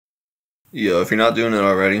Yeah, if you're not doing it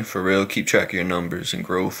already, for real, keep track of your numbers and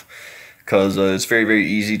growth. Because it's very, very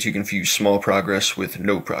easy to confuse small progress with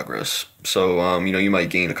no progress. So, you might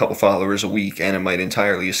gain a couple followers a week, and it might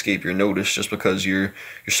entirely escape your notice just because you're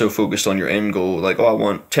so focused on your end goal. Like, oh, I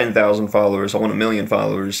want 10,000 followers, I want 1 million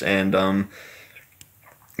followers, and then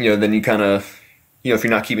you kind of, if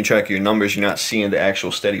you're not keeping track of your numbers, you're not seeing the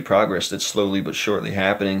actual steady progress that's slowly but surely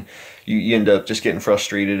happening. You end up just getting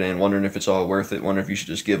frustrated and wondering if it's all worth it, wondering if you should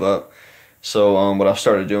just give up. So what I've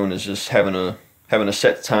started doing is just having a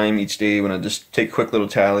set time each day when I just take a quick little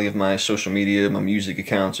tally of my social media, my music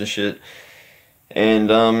accounts and shit. And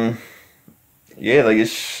yeah, like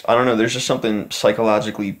it's I don't know, there's just something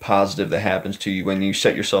psychologically positive that happens to you when you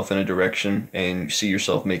set yourself in a direction and you see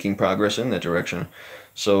yourself making progress in that direction.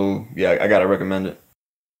 So yeah, I gotta recommend it.